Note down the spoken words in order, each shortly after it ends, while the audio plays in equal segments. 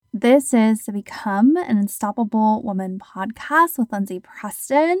This is the Become an Unstoppable Woman podcast with Lindsay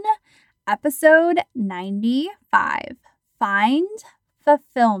Preston, episode 95, Find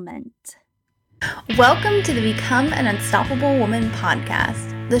Fulfillment. Welcome to the Become an Unstoppable Woman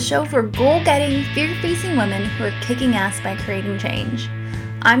podcast, the show for goal-getting, fear-facing women who are kicking ass by creating change.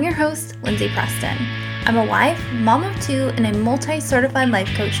 I'm your host, Lindsay Preston. I'm a wife, mom of two, and a multi-certified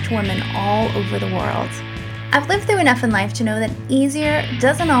life coach to women all over the world. I've lived through enough in life to know that easier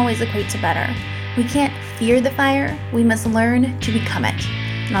doesn't always equate to better. We can't fear the fire, we must learn to become it.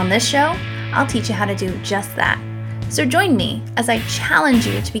 And on this show, I'll teach you how to do just that. So join me as I challenge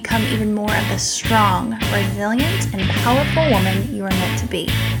you to become even more of the strong, resilient, and powerful woman you are meant to be.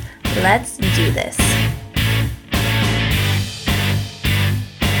 Let's do this.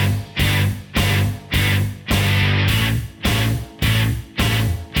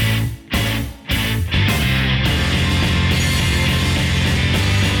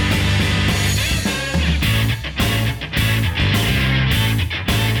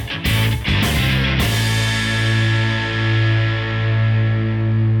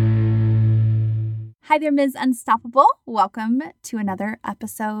 Hi there, Ms. Unstoppable. Welcome to another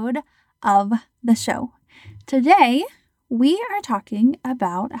episode of the show. Today, we are talking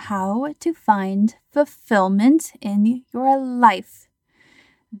about how to find fulfillment in your life.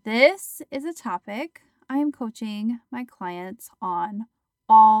 This is a topic I am coaching my clients on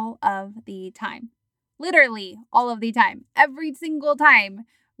all of the time. Literally all of the time. Every single time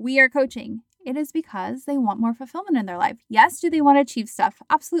we are coaching. It is because they want more fulfillment in their life. Yes, do they want to achieve stuff?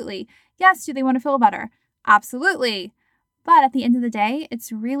 Absolutely. Yes, do they want to feel better? Absolutely. But at the end of the day,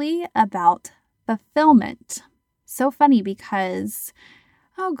 it's really about fulfillment. So funny because,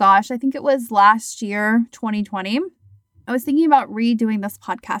 I think it was last year, 2020, I was thinking about redoing this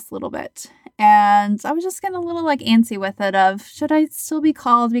podcast a little bit. And I was just getting a little antsy with it of, should I still be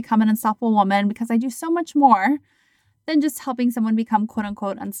called Become an Unstoppable Woman? Because I do so much more than just helping someone become quote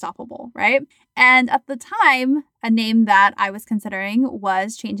unquote unstoppable, right? And at the time, a name that I was considering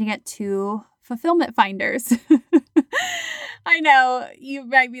was changing it to Fulfillment Finders. I know you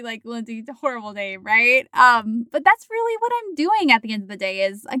might be like, Lindsay, horrible name, right? But that's really what I'm doing at the end of the day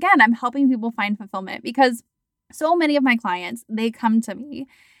is, again, I'm helping people find fulfillment because so many of my clients, they come to me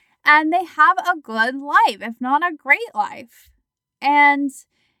and they have a good life, if not a great life. And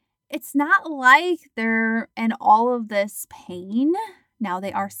it's not like they're in all of this pain. Now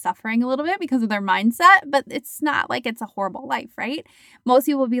they are suffering a little bit because of their mindset, but it's not like it's a horrible life, right? Most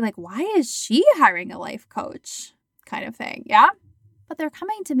people will be like, why is she hiring a life coach? Kind of thing, yeah? But they're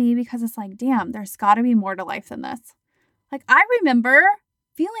coming to me because it's like, damn, there's got to be more to life than this. I remember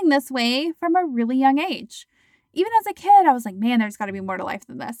feeling this way from a really young age. Even as a kid, I was like, man, there's got to be more to life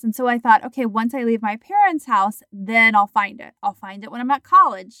than this. And so I thought, okay, once I leave my parents' house, then I'll find it. I'll find it when I'm at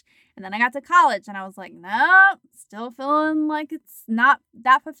college. And then I got to college and I was like, no, still feeling like it's not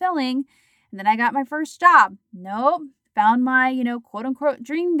that fulfilling. And then I got my first job. Nope. Found my, quote unquote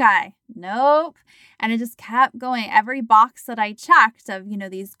dream guy. Nope. And it just kept going. Every box that I checked of,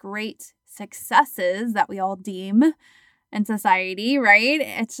 these great successes that we all deem in society, right?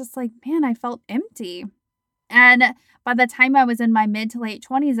 It's just like, man, I felt empty. And by the time I was in my mid to late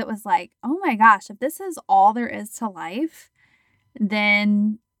 20s, it was like, oh my gosh, if this is all there is to life,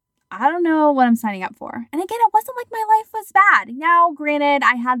 then I don't know what I'm signing up for. And again, it wasn't like my life was bad. Now, granted,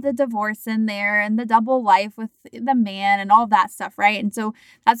 I had the divorce in there and the double life with the man and all that stuff, right? And so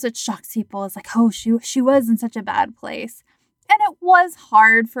that's what shocks people is like, oh, she was in such a bad place. And it was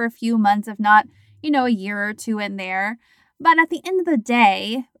hard for a few months, if not, a year or two in there. But at the end of the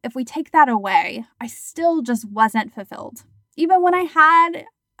day, if we take that away, I still just wasn't fulfilled, even when I had,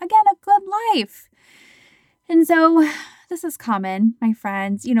 again, a good life. And so this is common, my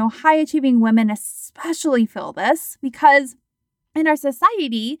friends. High achieving women especially feel this because in our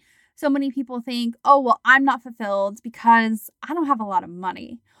society, so many people think, oh, well, I'm not fulfilled because I don't have a lot of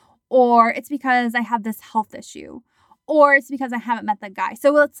money, or it's because I have this health issue, or it's because I haven't met the guy.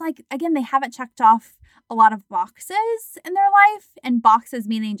 So it's like, again, they haven't checked off a lot of boxes in their life, and boxes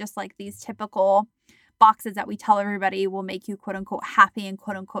meaning just like these typical boxes that we tell everybody will make you quote unquote happy and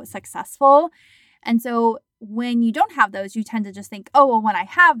quote unquote successful. And so when you don't have those, you tend to just think, oh, well, when I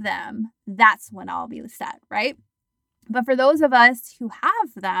have them, that's when I'll be set, right? But for those of us who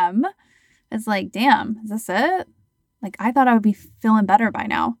have them, it's like, damn, is this it? I thought I would be feeling better by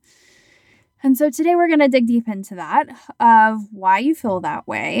now. And so today we're going to dig deep into that of why you feel that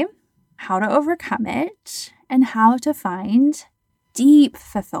way, how to overcome it, and how to find deep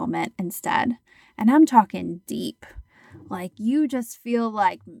fulfillment instead. And I'm talking deep. Like you just feel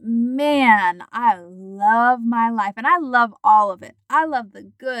like, man, I love my life and I love all of it. I love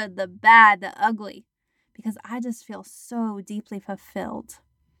the good, the bad, the ugly, because I just feel so deeply fulfilled.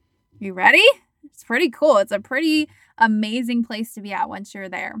 You ready? It's pretty cool. It's a pretty amazing place to be at once you're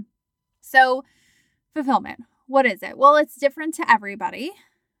there. So, fulfillment, what is it? Well, it's different to everybody.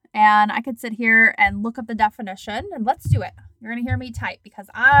 And I could sit here and look up the definition, and let's do it. You're going to hear me type because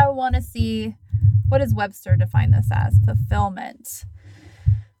I want to see, what does Webster define this as? Fulfillment.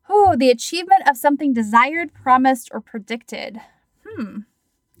 Oh, the achievement of something desired, promised, or predicted.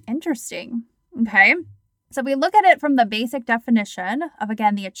 Interesting. Okay. So we look at it from the basic definition of,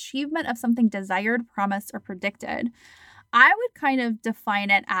 again, the achievement of something desired, promised, or predicted. I would kind of define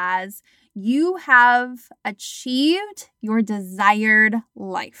it as you have achieved your desired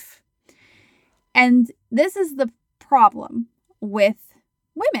life. And this is the problem with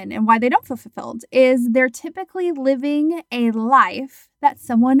women and why they don't feel fulfilled is they're typically living a life that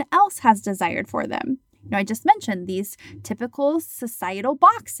someone else has desired for them. I just mentioned these typical societal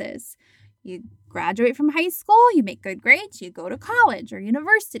boxes. You graduate from high school, you make good grades, you go to college or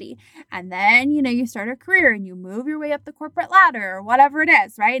university, and then, you start a career and you move your way up the corporate ladder or whatever it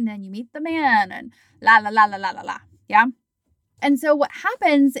is, right? And then you meet the man and la, la, la, la, la, la, la. Yeah. And so what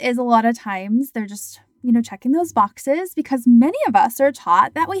happens is a lot of times they're just, checking those boxes because many of us are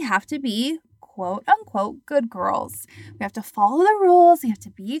taught that we have to be quote unquote good girls. We have to follow the rules. We have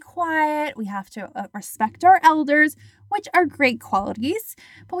to be quiet. We have to respect our elders, which are great qualities.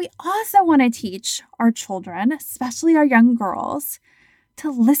 But we also want to teach our children, especially our young girls,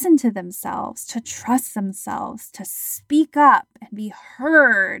 to listen to themselves, to trust themselves, to speak up and be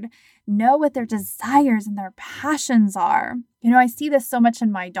heard, know what their desires and their passions are. I see this so much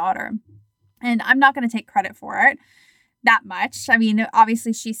in my daughter, and I'm not going to take credit for it that much. I mean,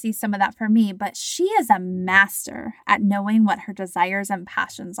 obviously she sees some of that for me, but she is a master at knowing what her desires and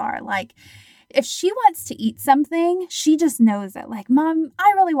passions are. Like, if she wants to eat something, she just knows it. Like, Mom,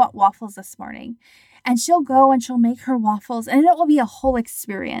 I really want waffles this morning. And she'll go and she'll make her waffles, and it will be a whole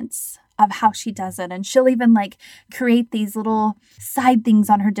experience of how she does it. And she'll even create these little side things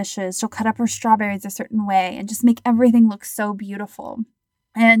on her dishes. She'll cut up her strawberries a certain way and just make everything look so beautiful.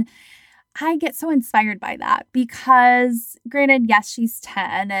 And I get so inspired by that because, granted, yes, she's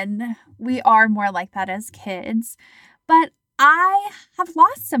 10 and we are more like that as kids, but I have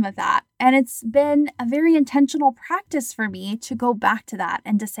lost some of that. And it's been a very intentional practice for me to go back to that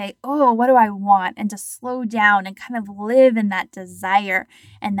and to say, oh, what do I want? And to slow down and kind of live in that desire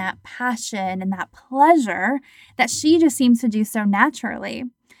and that passion and that pleasure that she just seems to do so naturally.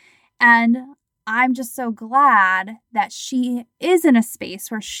 And I'm just so glad that she is in a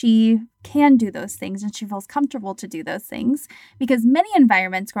space where she can do those things and she feels comfortable to do those things, because many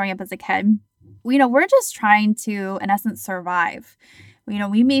environments growing up as a kid, we're just trying to, in essence, survive.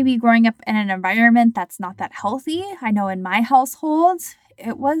 We may be growing up in an environment that's not that healthy. I know in my household,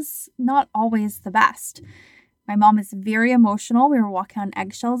 it was not always the best. My mom is very emotional. We were walking on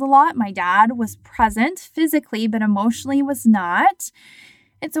eggshells a lot. My dad was present physically, but emotionally was not.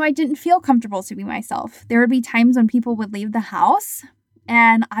 And so I didn't feel comfortable to be myself. There would be times when people would leave the house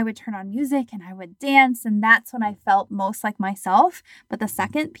and I would turn on music and I would dance, and that's when I felt most like myself. But the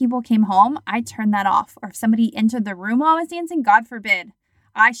second people came home, I turned that off. Or if somebody entered the room while I was dancing, God forbid,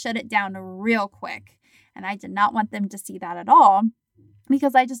 I shut it down real quick. And I did not want them to see that at all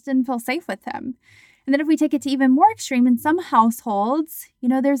because I just didn't feel safe with them. And then if we take it to even more extreme, in some households,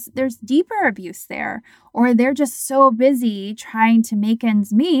 there's deeper abuse there, or they're just so busy trying to make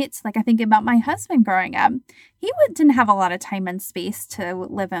ends meet. Like I think about my husband growing up. He didn't have a lot of time and space to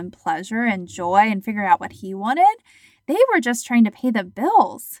live in pleasure and joy and figure out what he wanted. They were just trying to pay the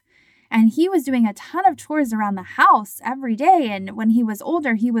bills. And he was doing a ton of chores around the house every day. And when he was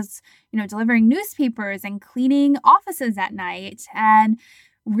older, he was, delivering newspapers and cleaning offices at night and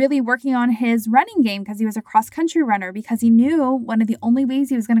really working on his running game because he was a cross-country runner, because he knew one of the only ways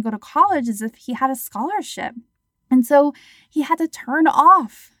he was going to go to college is if he had a scholarship. And so he had to turn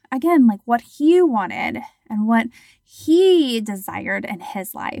off, again, what he wanted and what he desired in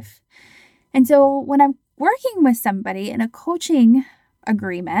his life. And so when I'm working with somebody in a coaching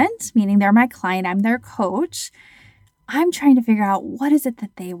agreement, meaning they're my client, I'm their coach, I'm trying to figure out what is it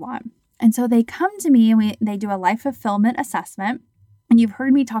that they want. And so they come to me and they do a life fulfillment assessment. And you've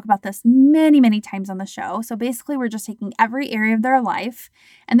heard me talk about this many, many times on the show. So basically, we're just taking every area of their life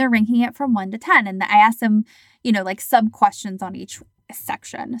and they're ranking it from 1 to 10. And I ask them, sub questions on each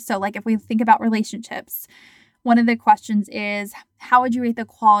section. So if we think about relationships, one of the questions is, how would you rate the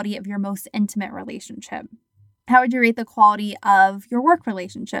quality of your most intimate relationship? How would you rate the quality of your work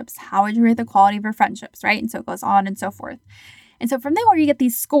relationships? How would you rate the quality of your friendships, right? And so it goes on and so forth. And so from there, you get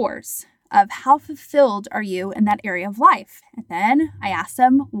these scores of how fulfilled are you in that area of life. And then I asked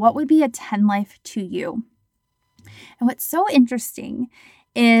them, what would be a 10 life to you? And what's so interesting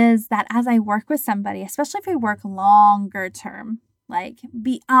is that as I work with somebody, especially if we work longer term, like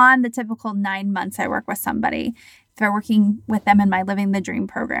beyond the typical 9 months I work with somebody, if I'm working with them in my Living the Dream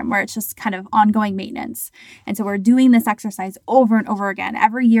program, where it's just kind of ongoing maintenance. And so we're doing this exercise over and over again.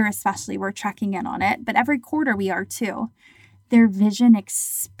 Every year, especially, we're checking in on it, but every quarter we are too. Their vision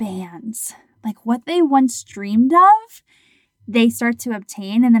expands. Like what they once dreamed of, they start to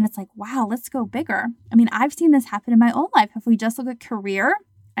obtain. And then it's like, wow, let's go bigger. I mean, I've seen this happen in my own life. If we just look at career,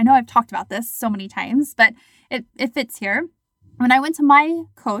 I know I've talked about this so many times, but it fits here. When I went to my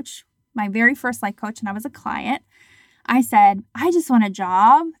coach, my very first life coach, and I was a client, I said, I just want a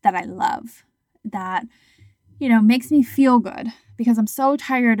job that I love, that, makes me feel good, because I'm so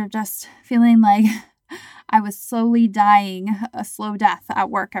tired of just feeling like I was slowly dying a slow death at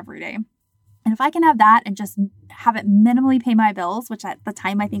work every day. And if I can have that and just have it minimally pay my bills, which at the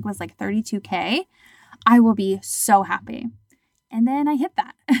time I think was like $32K, I will be so happy. And then I hit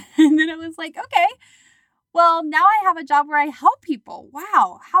that. And then it was like, okay, well, now I have a job where I help people.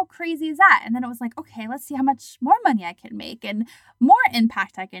 Wow, how crazy is that? And then it was like, okay, let's see how much more money I can make and more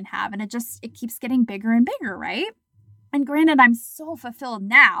impact I can have. And it keeps getting bigger and bigger, right? And granted, I'm so fulfilled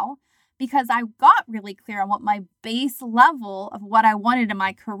now because I got really clear on what my base level of what I wanted in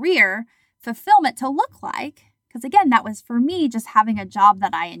my career fulfillment to look like. Because again, that was for me just having a job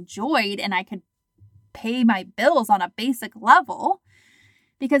that I enjoyed and I could pay my bills on a basic level.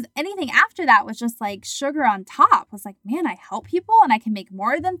 Because anything after that was just like sugar on top. It was like, man, I help people and I can make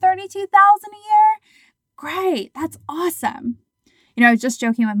more than $32,000 a year. Great. That's awesome. I was just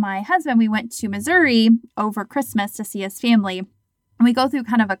joking with my husband. We went to Missouri over Christmas to see his family. And we go through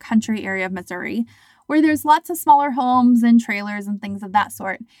kind of a country area of Missouri where there's lots of smaller homes and trailers and things of that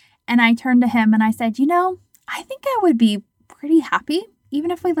sort. And I turned to him and I said, I think I would be pretty happy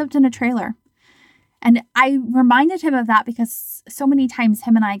even if we lived in a trailer. And I reminded him of that because so many times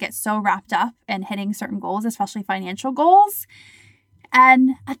him and I get so wrapped up in hitting certain goals, especially financial goals.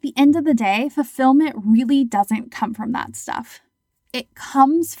 And at the end of the day, fulfillment really doesn't come from that stuff. It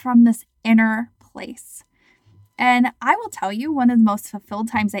comes from this inner place. And I will tell you, one of the most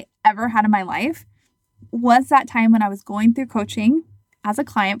fulfilled times I ever had in my life was that time when I was going through coaching as a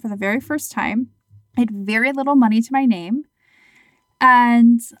client for the very first time. I had very little money to my name.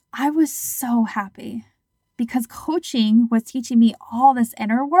 And I was so happy because coaching was teaching me all this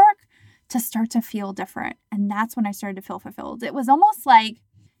inner work to start to feel different. And that's when I started to feel fulfilled. It was almost like,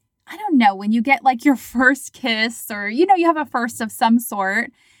 I don't know, when you get like your first kiss or, you have a first of some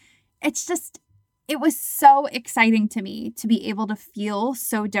sort. It was so exciting to me to be able to feel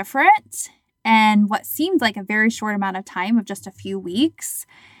so different in what seemed like a very short amount of time of just a few weeks,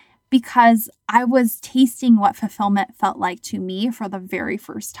 because I was tasting what fulfillment felt like to me for the very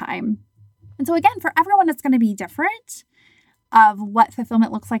first time. And so again, for everyone, it's going to be different of what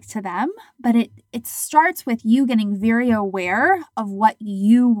fulfillment looks like to them, but it starts with you getting very aware of what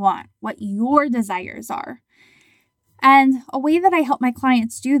you want, what your desires are. And a way that I help my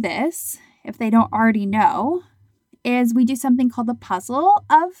clients do this, if they don't already know, is we do something called the puzzle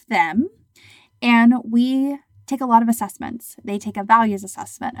of them, and we take a lot of assessments. They take a values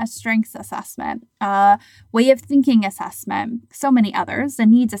assessment, a strengths assessment, a way of thinking assessment, so many others, a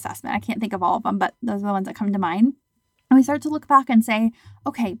needs assessment. I can't think of all of them, but those are the ones that come to mind. And we start to look back and say,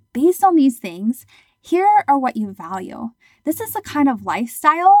 okay, based on these things, here are what you value. This is the kind of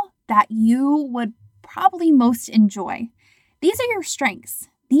lifestyle that you would probably most enjoy. These are your strengths.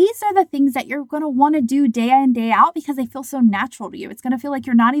 These are the things that you're going to want to do day in, day out because they feel so natural to you. It's going to feel like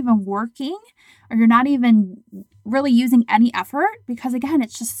you're not even working or you're not even really using any effort because, again,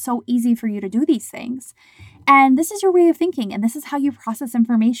 it's just so easy for you to do these things. And this is your way of thinking, and this is how you process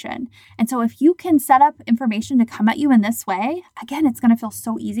information. And so if you can set up information to come at you in this way, again, it's going to feel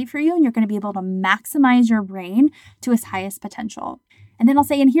so easy for you, and you're going to be able to maximize your brain to its highest potential. And then I'll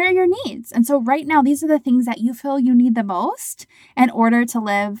say, and here are your needs. And so right now, these are the things that you feel you need the most in order to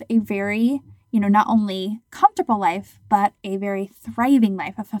live a very, not only comfortable life, but a very thriving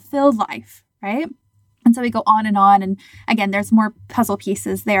life, a fulfilled life, right? And so we go on. And again, there's more puzzle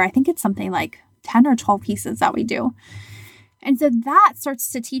pieces there. I think it's something like 10 or 12 pieces that we do. And so that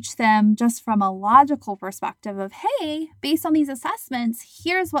starts to teach them just from a logical perspective of, hey, based on these assessments,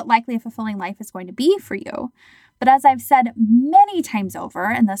 here's what likely a fulfilling life is going to be for you. But as I've said many times over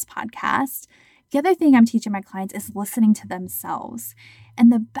in this podcast, the other thing I'm teaching my clients is listening to themselves.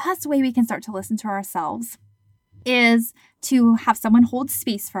 And the best way we can start to listen to ourselves is to have someone hold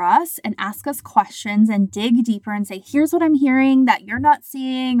space for us and ask us questions and dig deeper and say, here's what I'm hearing that you're not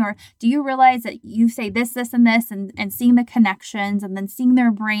seeing, or do you realize that you say this, this, and this, and seeing the connections and then seeing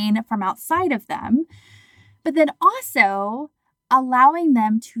their brain from outside of them. But then also allowing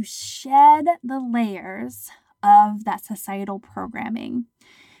them to shed the layers of that societal programming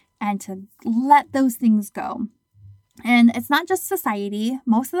and to let those things go. And it's not just society.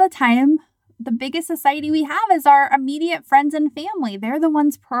 Most of the time, the biggest society we have is our immediate friends and family. They're the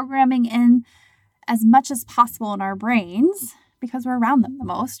ones programming in as much as possible in our brains because we're around them the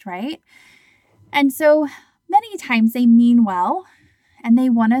most, right? And so many times they mean well and they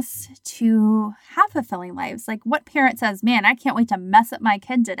want us to have fulfilling lives. Like, what parent says, man, I can't wait to mess up my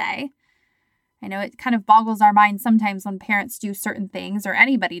kid today? I know it kind of boggles our mind sometimes when parents do certain things or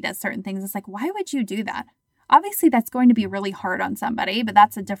anybody does certain things. It's like, why would you do that? Obviously, that's going to be really hard on somebody, but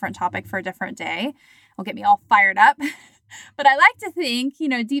that's a different topic for a different day. It'll get me all fired up. But I like to think,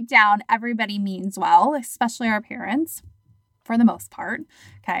 deep down, everybody means well, especially our parents, for the most part.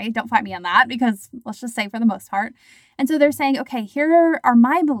 Okay, don't fight me on that, because let's just say for the most part. And so they're saying, okay, here are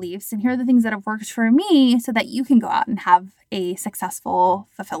my beliefs and here are the things that have worked for me so that you can go out and have a successful,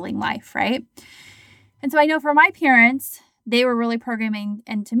 fulfilling life, right? And so I know for my parents, they were really programming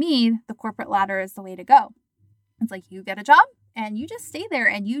into me, the corporate ladder is the way to go. It's like, you get a job and you just stay there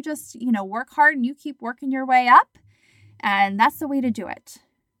and you just, work hard and you keep working your way up. And that's the way to do it.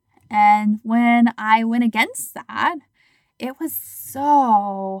 And when I went against that, it was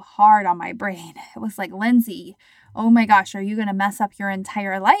so hard on my brain. It was like, Lindsay, oh my gosh, are you going to mess up your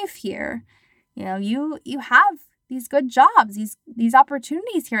entire life here? You have these good jobs, these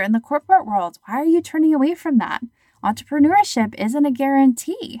opportunities here in the corporate world. Why are you turning away from that? Entrepreneurship isn't a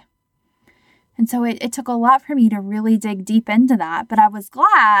guarantee. And so it took a lot for me to really dig deep into that. But I was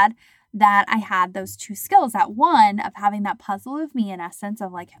glad that I had those two skills. That one of having that puzzle of me, in essence,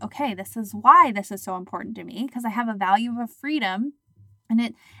 of like, okay, this is why this is so important to me, because I have a value of freedom.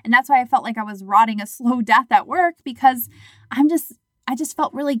 And that's why I felt like I was rotting a slow death at work, because I just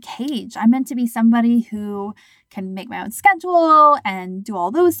felt really caged. I'm meant to be somebody who can make my own schedule and do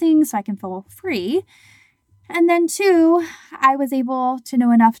all those things so I can feel free. And then two, I was able to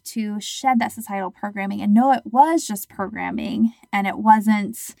know enough to shed that societal programming and know it was just programming and it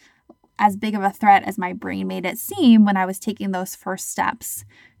wasn't as big of a threat as my brain made it seem when I was taking those first steps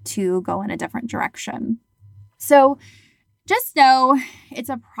to go in a different direction. So just know it's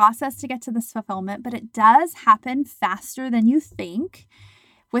a process to get to this fulfillment, but it does happen faster than you think.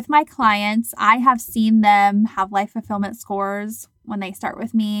 With my clients, I have seen them have life fulfillment scores when they start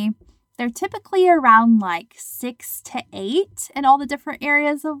with me. They're typically around like 6 to 8 in all the different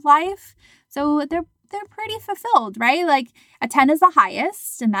areas of life. So they're pretty fulfilled, right? Like a 10 is the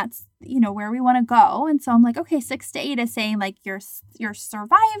highest, and that's, where we want to go. And so I'm like, okay, 6 to 8 is saying like you're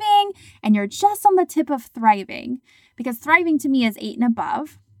surviving and you're just on the tip of thriving, because thriving to me is 8 and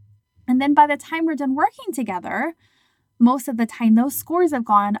above. And then by the time we're done working together, most of the time those scores have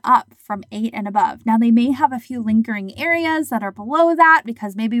gone up from 8 and above. Now they may have a few lingering areas that are below that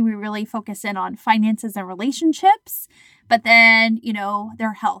because maybe we really focus in on finances and relationships, but then,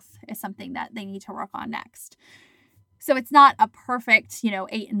 their health is something that they need to work on next. So it's not a perfect,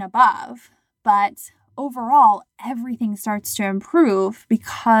 8 and above, but overall, everything starts to improve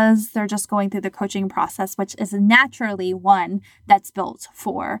because they're just going through the coaching process, which is naturally one that's built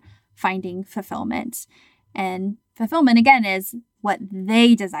for finding fulfillment. And fulfillment, again, is what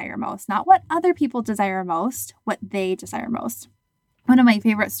they desire most, not what other people desire most, what they desire most. One of my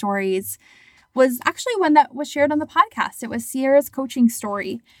favorite stories was actually one that was shared on the podcast. It was Sierra's coaching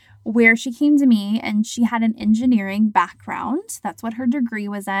story, where she came to me and she had an engineering background. That's what her degree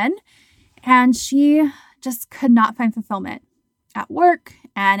was in. And she just could not find fulfillment at work.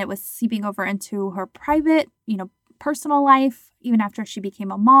 And it was seeping over into her private, personal life. Even after she became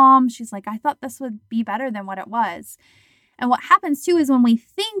a mom, she's like, I thought this would be better than what it was. And what happens too is when we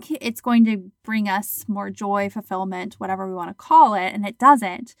think it's going to bring us more joy, fulfillment, whatever we want to call it, and it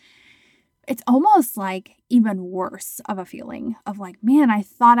doesn't, it's almost like even worse of a feeling of like, man, I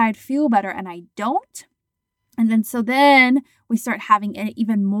thought I'd feel better and I don't. And then we start having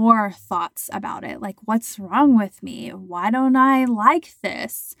even more thoughts about it. Like, what's wrong with me? Why don't I like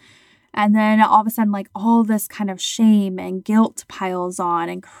this? And then all of a sudden, like all this kind of shame and guilt piles on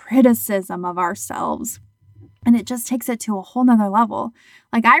and criticism of ourselves. And it just takes it to a whole nother level.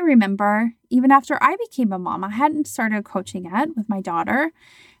 Like I remember even after I became a mom, I hadn't started coaching yet with my daughter.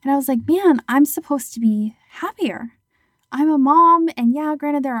 And I was like, man, I'm supposed to be happier. I'm a mom. And yeah,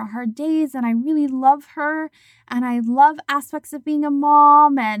 granted, there are hard days and I really love her. And I love aspects of being a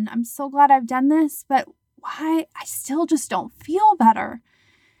mom. And I'm so glad I've done this. But why I still just don't feel better.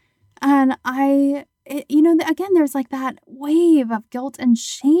 And again, there's like that wave of guilt and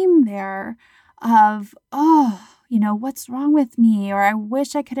shame there of, what's wrong with me? Or I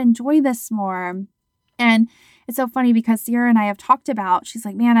wish I could enjoy this more. And it's so funny because Sierra and I have talked about, she's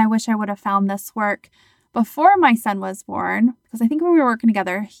like, man, I wish I would have found this work before my son was born. Because I think when we were working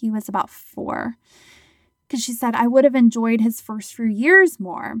together, he was about 4. Because she said, I would have enjoyed his first few years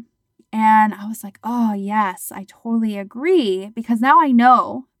more. And I was like, oh, yes, I totally agree. Because now I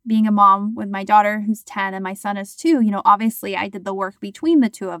know, being a mom with my daughter who's 10 and my son is 2, obviously I did the work between the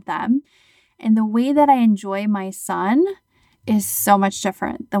two of them. And the way that I enjoy my son is so much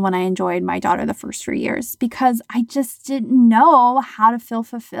different than when I enjoyed my daughter the first 3 years, because I just didn't know how to feel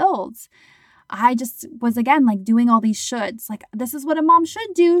fulfilled. I just was, again, like doing all these shoulds. Like, this is what a mom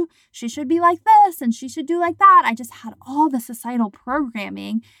should do. She should be like this and she should do like that. I just had all the societal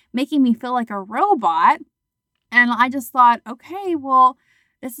programming making me feel like a robot. And I just thought, okay, well,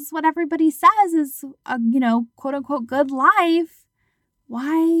 this is what everybody says is a, quote unquote, good life.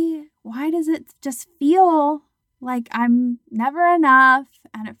 Why does it just feel like I'm never enough?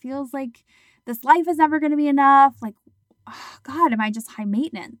 And it feels like this life is never going to be enough. Like, oh God, am I just high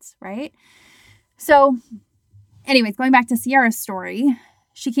maintenance, right? So anyways, going back to Sierra's story,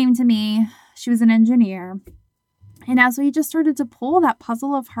 she came to me, she was an engineer. And as we just started to pull that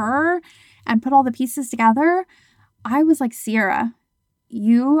puzzle of her and put all the pieces together, I was like, Sierra,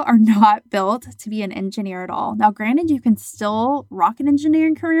 you are not built to be an engineer at all. Now, granted, you can still rock an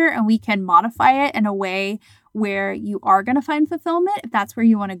engineering career and we can modify it in a way where you are going to find fulfillment if that's where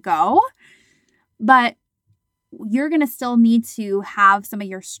you want to go. But you're going to still need to have some of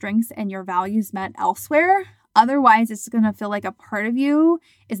your strengths and your values met elsewhere. Otherwise, it's going to feel like a part of you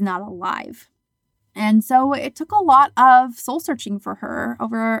is not alive. And so it took a lot of soul searching for her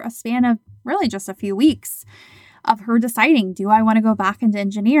over a span of really just a few weeks of her deciding, do I want to go back into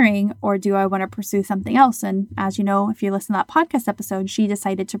engineering or do I want to pursue something else? And as you know, if you listen to that podcast episode, she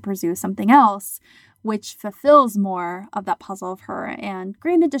decided to pursue something else, which fulfills more of that puzzle of her. And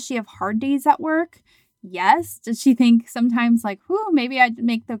granted, does she have hard days at work? Yes. Does she think sometimes like, maybe I'd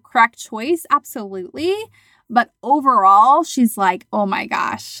make the correct choice? Absolutely. But overall, she's like, oh my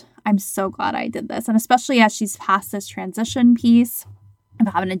gosh, I'm so glad I did this. And especially as she's past this transition piece of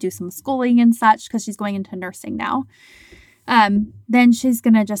having to do some schooling and such, because she's going into nursing now, then she's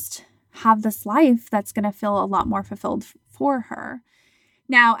going to just have this life that's going to feel a lot more fulfilled for her.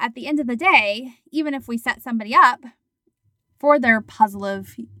 Now, at the end of the day, even if we set somebody up for their puzzle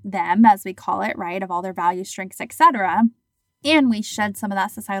of them, as we call it, right, of all their values, strengths, etc., and we shed some of that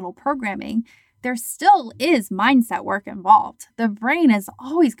societal programming, there still is mindset work involved. The brain is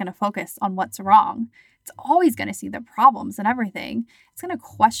always going to focus on what's wrong. It's always going to see the problems and everything. It's going to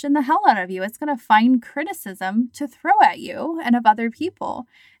question the hell out of you. It's going to find criticism to throw at you and of other people.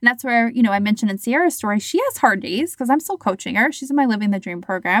 And that's where, I mentioned in Sierra's story, she has hard days because I'm still coaching her. She's in my Living the Dream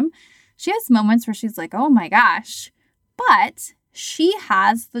program. She has moments where she's like, oh my gosh. But she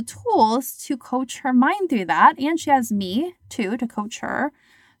has the tools to coach her mind through that. And she has me too to coach her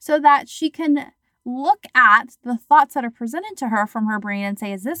so that she can look at the thoughts that are presented to her from her brain and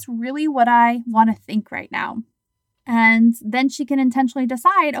say, is this really what I want to think right now? And then she can intentionally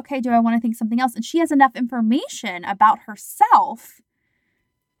decide, okay, do I want to think something else? And she has enough information about herself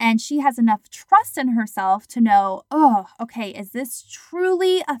and she has enough trust in herself to know, oh, okay, is this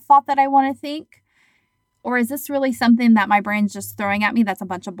truly a thought that I want to think? Or is this really something that my brain's just throwing at me that's a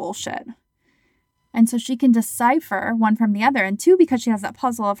bunch of bullshit? And so she can decipher one from the other. And 2, because she has that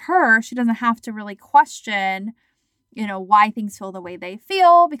puzzle of her, she doesn't have to really question, why things feel the way they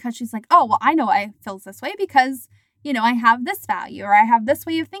feel, because she's like, oh, well, I know why it feels this way because, I have this value or I have this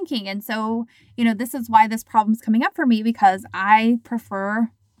way of thinking. And so, this is why this problem's coming up for me because I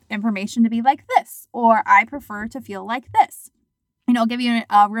prefer information to be like this, or I prefer to feel like this. I'll give you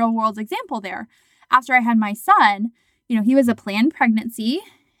a real world example there. After I had my son, he was a planned pregnancy.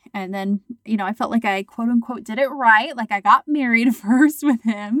 And then, I felt like I quote unquote did it right. Like I got married first with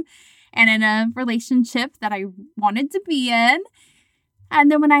him and in a relationship that I wanted to be in.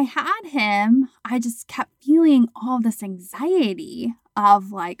 And then when I had him, I just kept feeling all this anxiety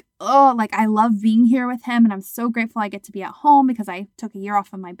of like, oh, like I love being here with him. And I'm so grateful I get to be at home because I took a year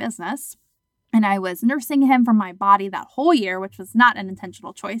off of my business. And I was nursing him from my body that whole year, which was not an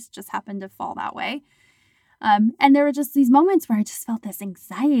intentional choice, just happened to fall that way. And there were just these moments where I just felt this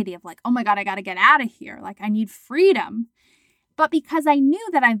anxiety of like, oh my God, I got to get out of here. Like I need freedom. But because I knew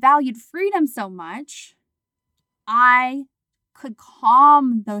that I valued freedom so much, I could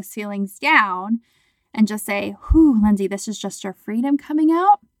calm those feelings down and just say, whew, Lindsay, this is just your freedom coming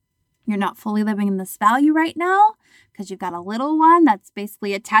out. you're not fully living in this value right now because you've got a little one that's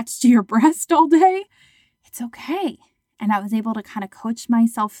basically attached to your breast all day, it's okay. And I was able to kind of coach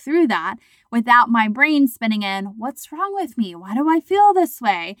myself through that without my brain spinning in, what's wrong with me? Why do I feel this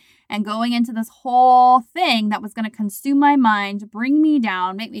way? And going into this whole thing that was going to consume my mind, bring me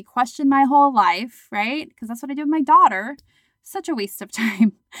down, make me question my whole life, right? Because that's what I did with my daughter. Such a waste of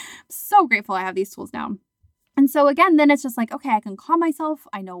time. I'm so grateful I have these tools now. And so again, then it's just like, okay, I can calm myself.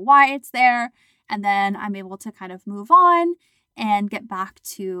 I know why it's there. And then I'm able to kind of move on and get back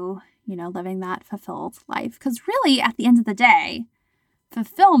to, living that fulfilled life. Because really, at the end of the day,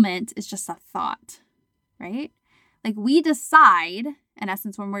 fulfillment is just a thought, right? Like we decide, in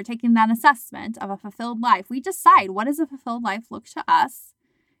essence, when we're taking that assessment of a fulfilled life, we decide what does a fulfilled life look to us.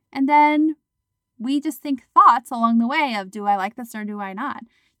 And then we just think thoughts along the way of, do I like this or do I not?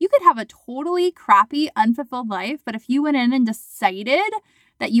 You could have a totally crappy, unfulfilled life, but if you went in and decided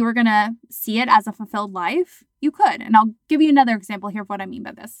that you were going to see it as a fulfilled life, you could. And I'll give you another example here of what I mean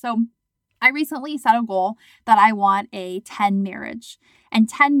by this. So I recently set a goal that I want a 10 marriage, and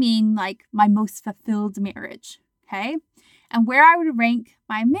 10 being like my most fulfilled marriage. Okay. And where I would rank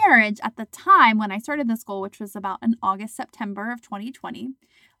my marriage at the time when I started this goal, which was about in August, September of 2020, I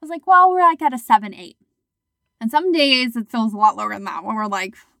was like, well, we're like at a 7, 8. And some days it feels a lot lower than that when we're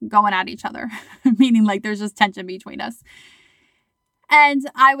like going at each other, meaning like there's just tension between us. And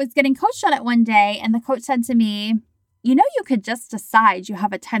I was getting coached on it one day, and the coach said to me, you could just decide you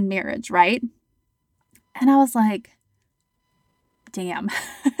have a 10 marriage, right? And I was like, damn.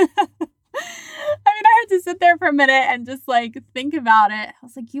 I had to sit there for a minute and just like think about it. I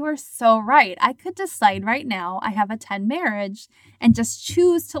was like, you are so right. I could decide right now I have a 10 marriage and just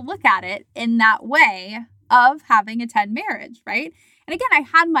choose to look at it in that way of having a 10 marriage, right? And again, I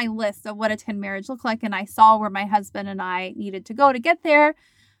had my list of what a 10 marriage looked like, and I saw where my husband and I needed to go to get there.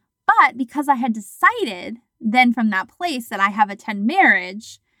 But because I had decided then from that place that I have a 10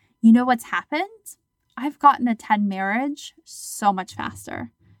 marriage, you know what's happened? I've gotten a 10 marriage so much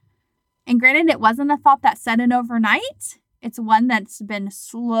faster. And granted, it wasn't a thought that set in overnight. It's one that's been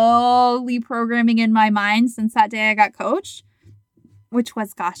slowly programming in my mind since that day I got coached, which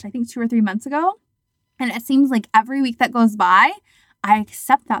was, I think 2 or 3 months ago. And it seems like every week that goes by, I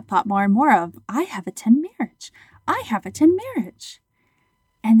accept that thought more and more of, I have a 10 marriage. I have a 10 marriage.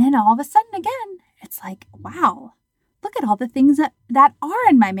 And then all of a sudden again, it's like, wow, look at all the things that are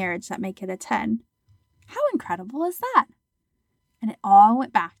in my marriage that make it a 10. How incredible is that? And it all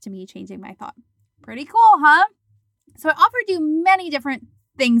went back to me changing my thought. Pretty cool, huh? So I offered you many different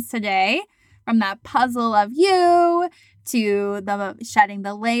things today, from that puzzle of you to the shedding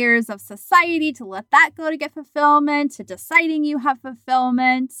the layers of society to let that go to get fulfillment, to deciding you have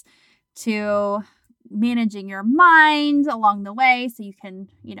fulfillment, to managing your mind along the way so you can,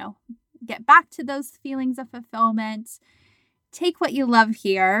 get back to those feelings of fulfillment. Take what you love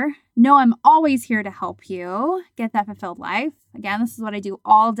here. Know I'm always here to help you get that fulfilled life. Again, this is what I do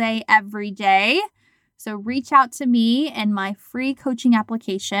all day, every day. So reach out to me in my free coaching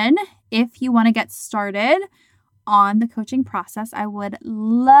application if you want to get started on the coaching process. I would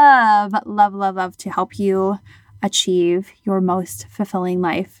love, love, love, love to help you achieve your most fulfilling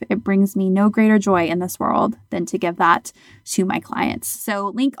life. It brings me no greater joy in this world than to give that to my clients.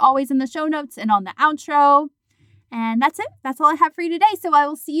 So link always in the show notes and on the outro. And that's it. That's all I have for you today. So I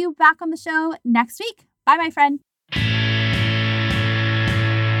will see you back on the show next week. Bye, my friend.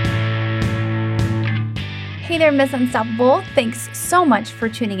 Hey there, Miss Unstoppable. Thanks so much for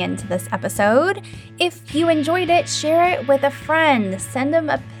tuning in to this episode. If you enjoyed it, share it with a friend. Send them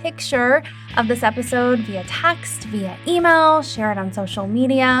a picture of this episode via text, via email, share it on social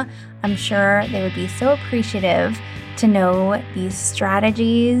media. I'm sure they would be so appreciative to know these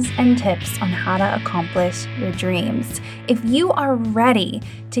strategies and tips on how to accomplish your dreams. If you are ready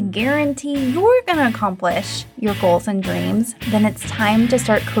to guarantee you're going to accomplish your goals and dreams, then it's time to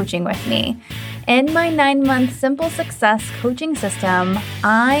start coaching with me. In my 9-month Simple Success coaching system,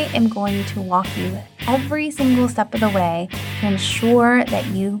 I am going to walk you every single step of the way to ensure that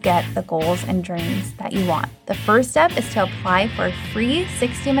you get the goals and dreams that you want. The first step is to apply for a free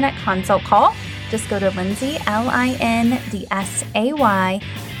 60-minute consult call. Just go to Lindsay, LINDSAY,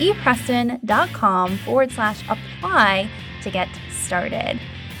 epreston.com/apply to get started.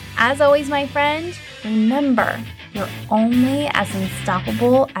 As always, my friend, remember, you're only as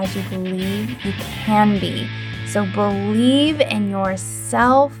unstoppable as you believe you can be. So believe in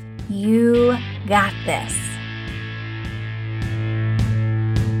yourself. You got this.